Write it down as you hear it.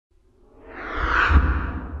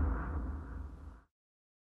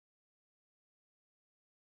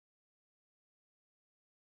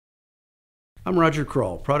I'm Roger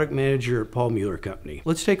Kroll, Product Manager at Paul Mueller Company.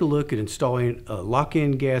 Let's take a look at installing a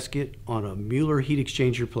lock-in gasket on a Mueller heat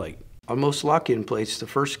exchanger plate. On most lock-in plates, the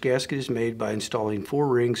first gasket is made by installing 4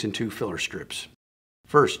 rings and 2 filler strips.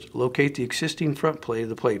 First, locate the existing front plate of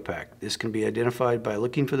the plate pack. This can be identified by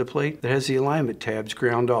looking for the plate that has the alignment tabs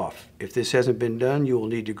ground off. If this hasn't been done, you will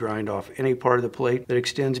need to grind off any part of the plate that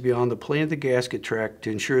extends beyond the plane of the gasket track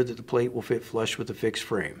to ensure that the plate will fit flush with the fixed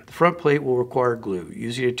frame. The front plate will require glue.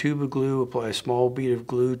 Using a tube of glue, apply a small bead of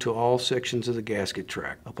glue to all sections of the gasket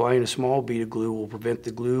track. Applying a small bead of glue will prevent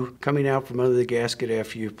the glue coming out from under the gasket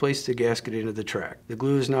after you've placed the gasket into the track. The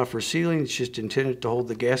glue is not for sealing, it's just intended to hold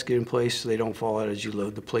the gasket in place so they don't fall out as you load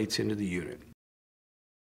the plates into the unit.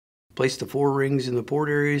 Place the 4 rings in the port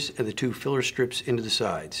areas and the 2 filler strips into the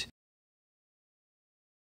sides.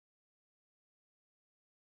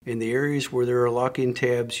 In the areas where there are lock-in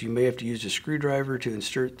tabs, you may have to use a screwdriver to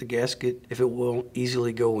insert the gasket if it won't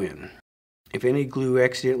easily go in. If any glue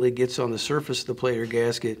accidentally gets on the surface of the plate or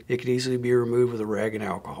gasket, it can easily be removed with a rag and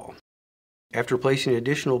alcohol. After placing an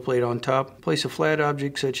additional plate on top, place a flat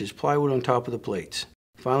object such as plywood on top of the plates.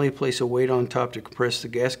 Finally, place a weight on top to compress the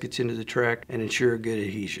gaskets into the track and ensure good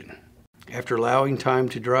adhesion. After allowing time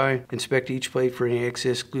to dry, inspect each plate for any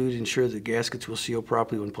excess glue to ensure that the gaskets will seal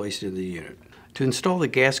properly when placed into the unit. To install the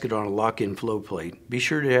gasket on a lock-in flow plate, be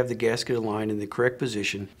sure to have the gasket aligned in the correct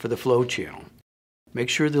position for the flow channel. Make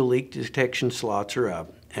sure the leak detection slots are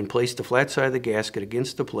up and place the flat side of the gasket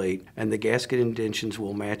against the plate, and the gasket indentions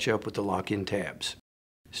will match up with the lock-in tabs.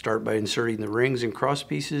 Start by inserting the rings and cross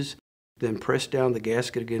pieces. Then press down the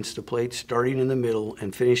gasket against the plate, starting in the middle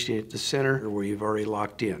and finishing at the center where you've already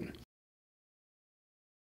locked in.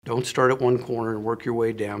 Don't start at one corner and work your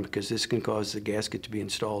way down because this can cause the gasket to be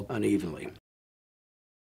installed unevenly.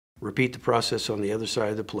 Repeat the process on the other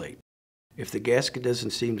side of the plate. If the gasket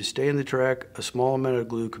doesn't seem to stay in the track, a small amount of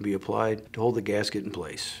glue can be applied to hold the gasket in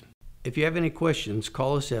place. If you have any questions,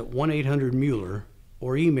 call us at 1-800-MUELLER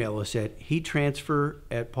or email us at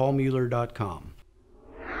heattransfer@paulmueller.com.